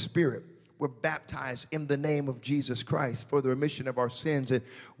water in the Spirit, we're baptized in the name of Jesus Christ for the remission of our sins, and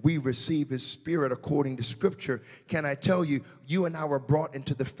we receive His Spirit according to Scripture. Can I tell you, you and I were brought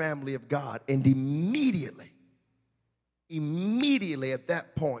into the family of God, and immediately at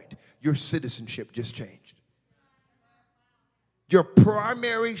that point, your citizenship just changed. Your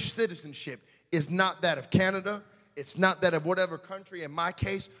primary citizenship is not that of Canada. It's not that of whatever country. In my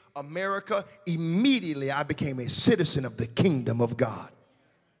case, America. Immediately, I became a citizen of the kingdom of God.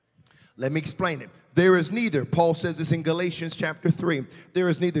 Let me explain it. There is neither, Paul says this in Galatians chapter 3, there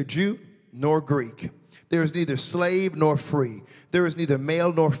is neither Jew nor Greek. There is neither slave nor free. There is neither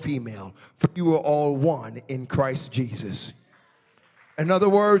male nor female, for you are all one in Christ Jesus. In other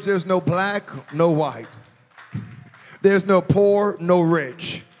words, there's no black, no white. There's no poor, no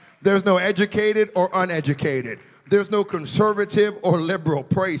rich. There's no educated or uneducated. There's no conservative or liberal.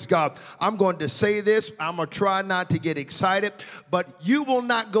 Praise God. I'm going to say this. I'm going to try not to get excited, but you will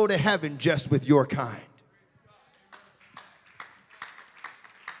not go to heaven just with your kind.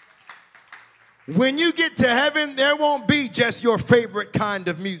 When you get to heaven, there won't be just your favorite kind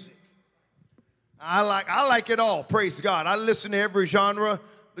of music. I like it all. Praise God. I listen to every genre,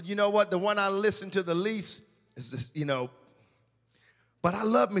 but you know what? The one I listen to the least is this, but I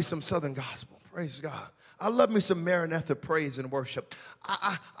love me some Southern gospel. Praise God. I love me some Maranatha praise and worship.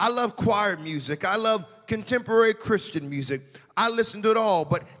 I love choir music. I love contemporary Christian music. I listen to it all.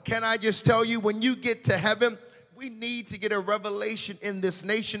 But can I just tell you, when you get to heaven, we need to get a revelation in this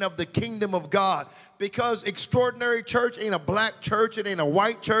nation of the kingdom of God, because Extraordinary Church ain't a black church. It ain't a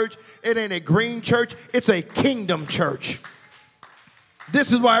white church. It ain't a green church. It's a kingdom church.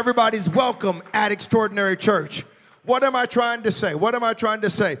 This is why everybody's welcome at Extraordinary Church. What am I trying to say? What am I trying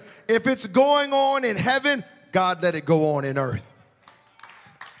to say? If it's going on in heaven, God, let it go on in earth.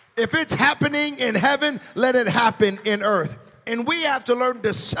 If it's happening in heaven, let it happen in earth. And we have to learn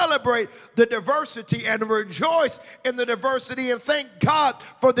to celebrate the diversity and rejoice in the diversity and thank God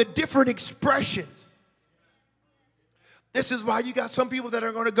for the different expressions. This is why you got some people that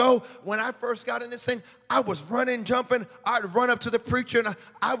are going to go. When I first got in this thing, I was running, jumping. I'd run up to the preacher, and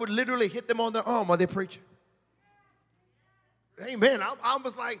I would literally hit them on the arm while they're preaching. Amen. I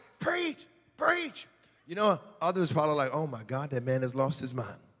was like, preach, preach. Others probably like, oh my God, that man has lost his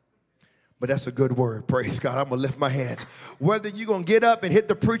mind. But that's a good word. Praise God. I'm going to lift my hands. Whether you're going to get up and hit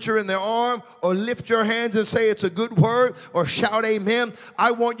the preacher in their arm, or lift your hands and say it's a good word, or shout amen,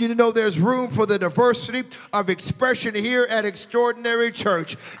 I want you to know there's room for the diversity of expression here at Extraordinary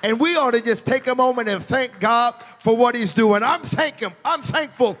Church. And we ought to just take a moment and thank God for what He's doing. I'm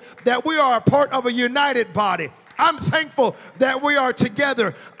thankful that we are a part of a united body. I'm thankful that we are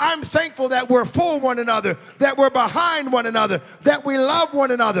together. I'm thankful that we're for one another, that we're behind one another, that we love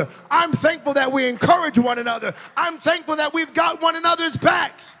one another. I'm thankful that we encourage one another. I'm thankful that we've got one another's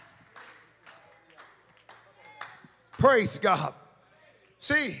backs. Praise God.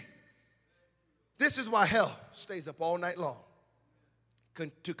 See, this is why hell stays up all night long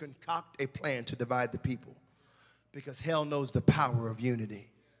to concoct a plan to divide the people, because hell knows the power of unity.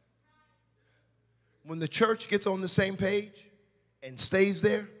 When the church gets on the same page and stays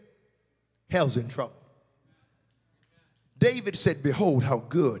there, hell's in trouble. David said, behold how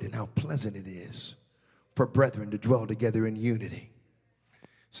good and how pleasant it is for brethren to dwell together in unity.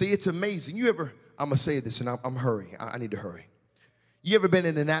 See, it's amazing. I'm going to say this and I'm hurrying. I need to hurry. You ever been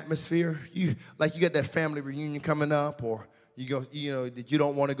in an atmosphere, you got that family reunion coming up, or you go, that you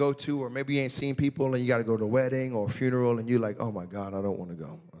don't want to go to, or maybe you ain't seen people and you got to go to a wedding or a funeral and you're like, oh my God, I don't want to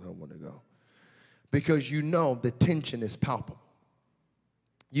go. I don't want to go. Because you know the tension is palpable.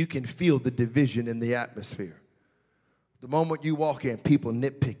 You can feel the division in the atmosphere. The moment you walk in, people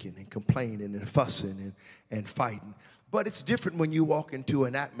nitpicking and complaining and fussing and fighting. But it's different when you walk into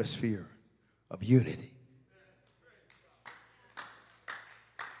an atmosphere of unity.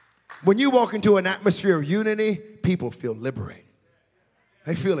 When you walk into an atmosphere of unity, people feel liberated.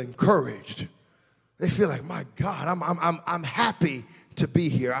 They feel encouraged. They feel like, my God, I'm happy to be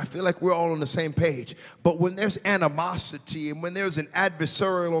here. I feel like we're all on the same page. But when there's animosity and when there's an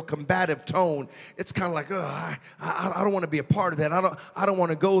adversarial or combative tone, it's kind of like, I don't want to be a part of that. I don't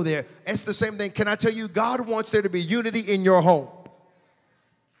want to go there. It's the same thing. Can I tell you, God wants there to be unity in your home.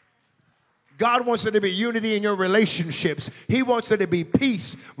 God wants there to be unity in your relationships. He wants there to be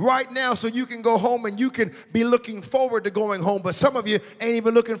peace right now so you can go home and you can be looking forward to going home. But some of you ain't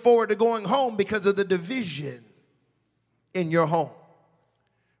even looking forward to going home because of the division in your home.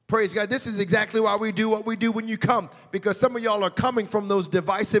 Praise God. This is exactly why we do what we do when you come, because some of y'all are coming from those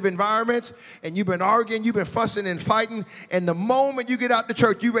divisive environments and you've been arguing, you've been fussing and fighting, and the moment you get out the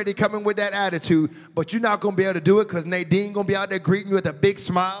church, you're ready to come in with that attitude, but you're not going to be able to do it because Nadine going to be out there greeting you with a big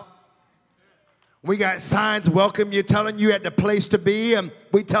smile. We got signs welcome you, telling you at the place to be, and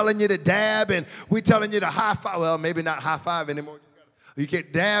we telling you to dab, and we telling you to high five. Well, maybe not high five anymore. You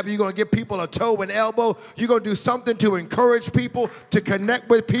can't dab. You're going to give people a toe and elbow. You're going to do something to encourage people, to connect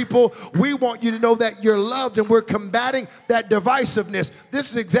with people. We want you to know that you're loved, and we're combating that divisiveness.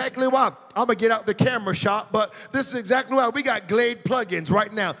 This is exactly why. I'm going to get out the camera shot, but this is exactly why we got Glade plugins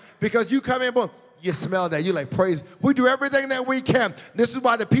right now, because you come in, boom, you smell that. You like, praise. We do everything that we can. This is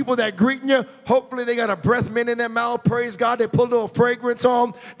why the people that greeting you, hopefully they got a breath mint in their mouth. Praise God. They put a little fragrance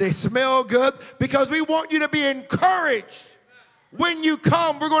on. They smell good, because we want you to be encouraged. When you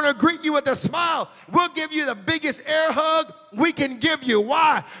come, we're going to greet you with a smile. We'll give you the biggest air hug we can give you.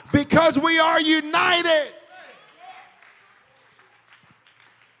 Why? Because we are united.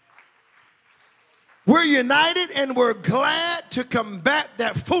 We're united, and we're glad to combat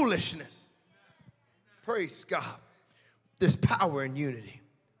that foolishness. Praise God. There's power in unity.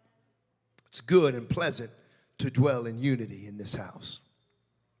 It's good and pleasant to dwell in unity in this house.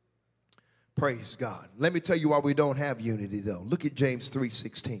 Praise God. Let me tell you why we don't have unity, though. Look at James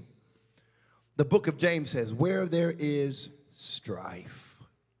 3:16. The book of James says, where there is strife,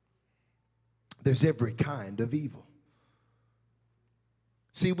 there's every kind of evil.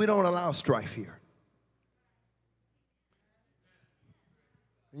 See, we don't allow strife here.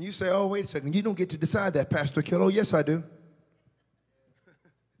 And you say, oh, wait a second, you don't get to decide that, Pastor Kill. Oh, yes, I do.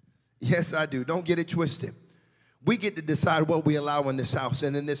 Yes, I do. Don't get it twisted. We get to decide what we allow in this house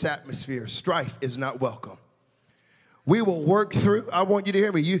and in this atmosphere. Strife is not welcome. We will work through. I want you to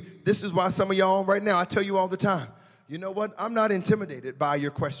hear me. This is why some of y'all right now, I tell you all the time, you know what? I'm not intimidated by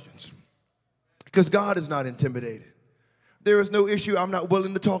your questions, because God is not intimidated. There is no issue I'm not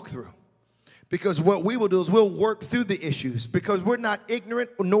willing to talk through. Because what we will do is we'll work through the issues, because we're not ignorant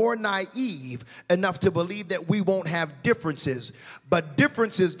nor naive enough to believe that we won't have differences. But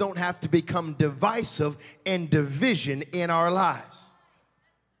differences don't have to become divisive and division in our lives.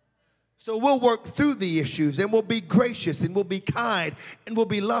 So we'll work through the issues, and we'll be gracious, and we'll be kind, and we'll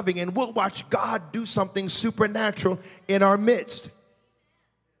be loving, and we'll watch God do something supernatural in our midst.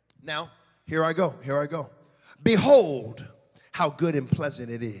 Now, here I go. Behold, how good and pleasant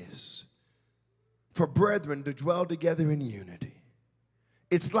it is for brethren to dwell together in unity.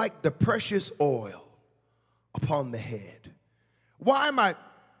 It's like the precious oil upon the head. Why am I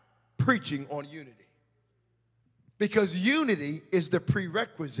preaching on unity? Because unity is the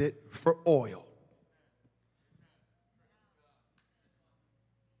prerequisite for oil.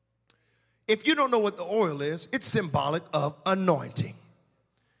 If you don't know what the oil is, it's symbolic of anointing.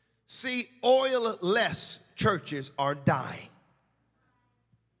 See, oil-less churches are dying.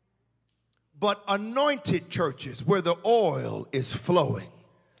 But anointed churches where the oil is flowing,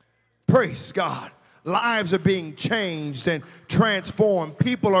 praise God, lives are being changed and transformed.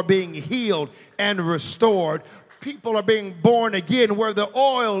 People are being healed and restored. People are being born again where the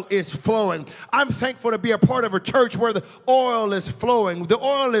oil is flowing. I'm thankful to be a part of a church where the oil is flowing. The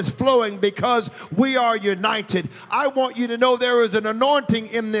oil is flowing because we are united. I want you to know there is an anointing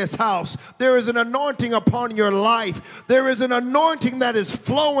in this house. There is an anointing upon your life. There is an anointing that is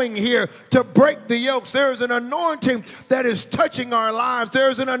flowing here to break the yokes. There is an anointing that is touching our lives. There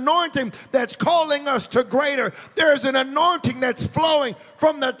is an anointing that's calling us to greater. There is an anointing that's flowing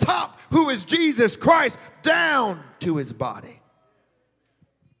from the top, who is Jesus Christ, down to his body.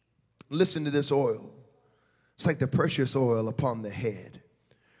 Listen to this oil. It's like the precious oil upon the head,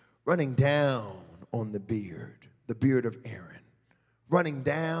 running down on the beard of Aaron, running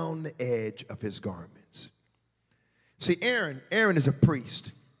down the edge of his garments. See, Aaron is a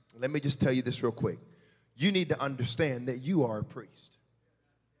priest. Let me just tell you this real quick. You need to understand that you are a priest.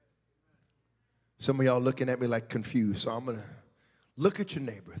 Some of y'all looking at me like confused, so I'm going to look at your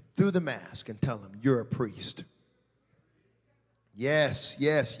neighbor through the mask and tell him you're a priest. Yes,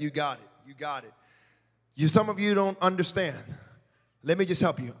 you got it. You got it. Some of you don't understand. Let me just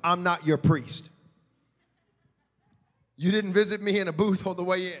help you. I'm not your priest. You didn't visit me in a booth on the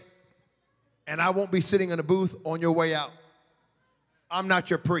way in, and I won't be sitting in a booth on your way out. I'm not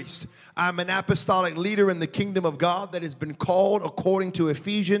your priest. I'm an apostolic leader in the kingdom of God that has been called, according to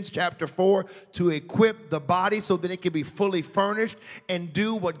Ephesians chapter 4, to equip the body so that it can be fully furnished and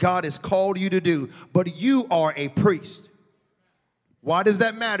do what God has called you to do. But you are a priest. Why does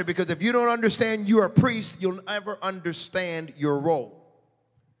that matter? Because if you don't understand you're a priest, you'll never understand your role.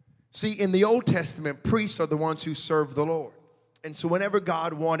 See, in the Old Testament, priests are the ones who serve the Lord. And so whenever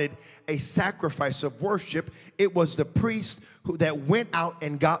God wanted a sacrifice of worship, it was the priest that went out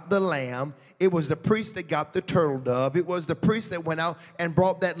and got the lamb. It was the priest that got the turtle dove. It was the priest that went out and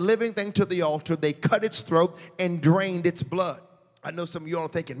brought that living thing to the altar. They cut its throat and drained its blood. I know some of you all are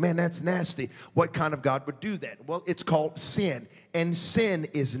thinking, man, that's nasty. What kind of God would do that? Well, it's called sin, and sin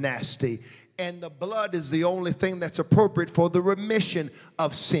is nasty. And the blood is the only thing that's appropriate for the remission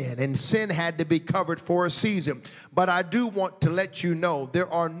of sin. And sin had to be covered for a season. But I do want to let you know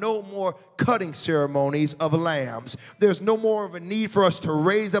there are no more cutting ceremonies of lambs. There's no more of a need for us to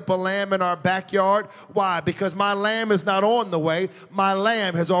raise up a lamb in our backyard. Why? Because my lamb is not on the way. My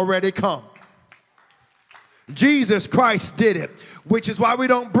lamb has already come. Jesus Christ did it, which is why we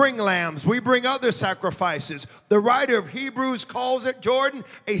don't bring lambs. We bring other sacrifices. The writer of Hebrews calls it, Jordan,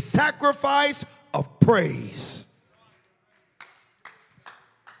 a sacrifice of praise.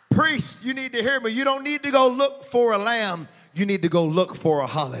 Priest, you need to hear me. You don't need to go look for a lamb. You need to go look for a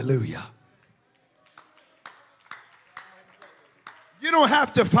hallelujah. You don't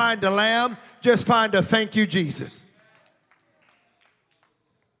have to find a lamb. Just find a thank you, Jesus.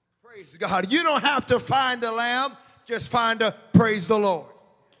 Praise God. You don't have to find a lamb. Just find a praise the Lord.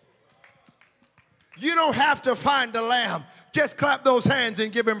 You don't have to find a lamb. Just clap those hands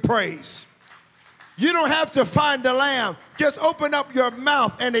and give him praise. You don't have to find a lamb. Just open up your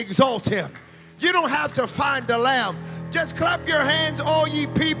mouth and exalt him. You don't have to find a lamb. Just clap your hands, all ye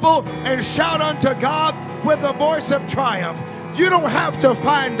people, and shout unto God with a voice of triumph. You don't have to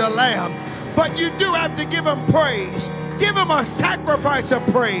find a lamb, but you do have to give him praise. Give him a sacrifice of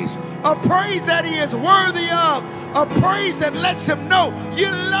praise, a praise that he is worthy of, a praise that lets him know you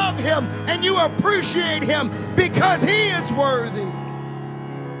love him and you appreciate him because he is worthy.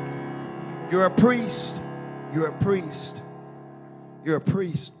 You're a priest. You're a priest. You're a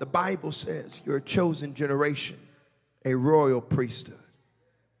priest. The Bible says you're a chosen generation, a royal priesthood.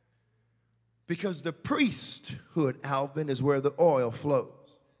 Because the priesthood, Alvin, is where the oil flows.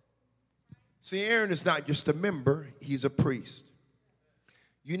 See, Aaron is not just a member, he's a priest.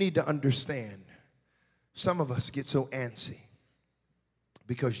 You need to understand, some of us get so antsy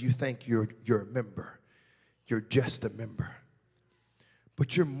because you think you're a member. You're just a member.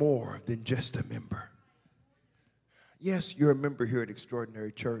 But you're more than just a member. Yes, you're a member here at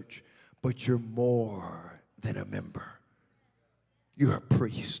Extraordinary Church, but you're more than a member. You're a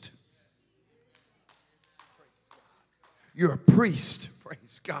priest. You're a priest,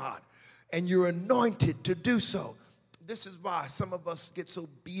 praise God. And you're anointed to do so. This is why some of us get so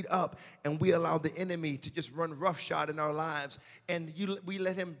beat up and we allow the enemy to just run roughshod in our lives. And we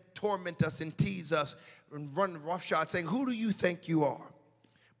let him torment us and tease us and run roughshod saying, who do you think you are?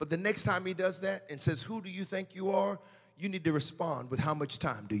 But the next time he does that and says, who do you think you are? You need to respond with, how much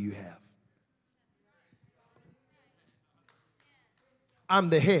time do you have? I'm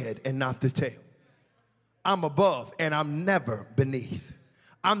the head and not the tail. I'm above and I'm never beneath.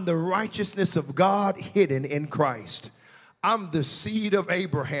 I'm the righteousness of God hidden in Christ. I'm the seed of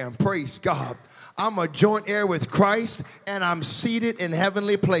Abraham. Praise God. I'm a joint heir with Christ, and I'm seated in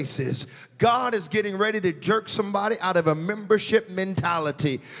heavenly places. God is getting ready to jerk somebody out of a membership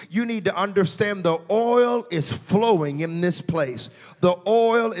mentality. You need to understand the oil is flowing in this place. The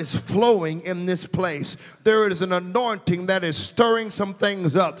oil is flowing in this place. There is an anointing that is stirring some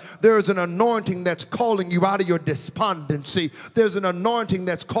things up. There is an anointing that's calling you out of your despondency. There's an anointing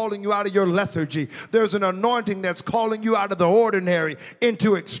that's calling you out of your lethargy. There's an anointing that's calling you out of the ordinary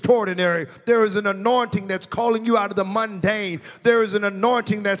into extraordinary. There is an anointing that's calling you out of the mundane. There is an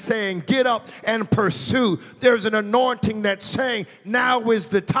anointing that's saying, get up and pursue. There's an anointing that's saying, now is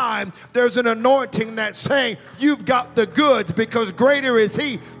the time. There's an anointing that's saying, you've got the goods, because greater is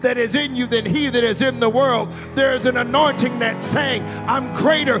he that is in you than he that is in the world. There's an anointing that's saying, I'm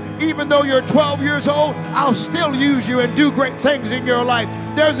greater. Even though you're 12 years old, I'll still use you and do great things in your life.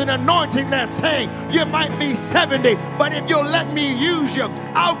 There's an anointing that's saying, you might be 70, but if you'll let me use you,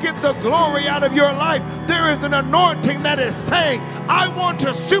 I'll get the glory out of your life. There is an anointing that is saying, I want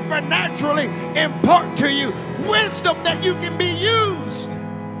to supernaturally impart to you wisdom that you can be used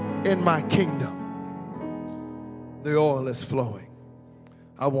in my kingdom. The oil is flowing.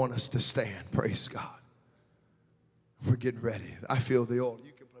 I want us to stand. Praise God. We're getting ready. I feel the oil.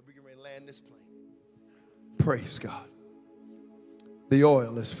 You can play. We can land this plane. Praise God. The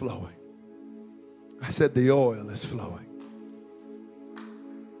oil is flowing. I said the oil is flowing.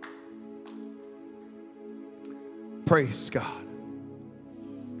 Praise God.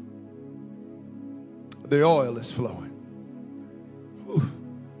 The oil is flowing. Ooh.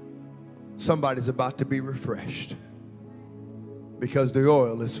 Somebody's about to be refreshed because the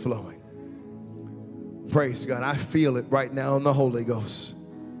oil is flowing. Praise God. I feel it right now in the Holy Ghost.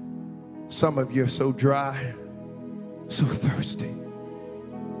 Some of you are so dry, so thirsty,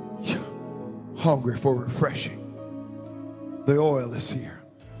 hungry for refreshing. The oil is here.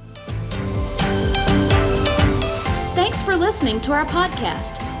 Thanks for listening to our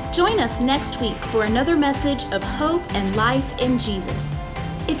podcast. Join us next week for another message of hope and life in Jesus.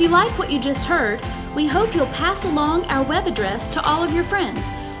 If you like what you just heard, we hope you'll pass along our web address to all of your friends,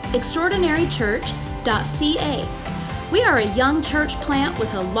 extraordinarychurch.ca. We are a young church plant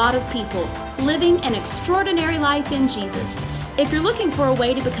with a lot of people living an extraordinary life in Jesus. If you're looking for a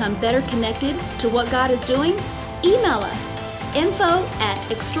way to become better connected to what God is doing, email us,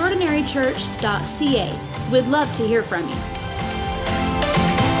 info@extraordinarychurch.ca. We'd love to hear from you.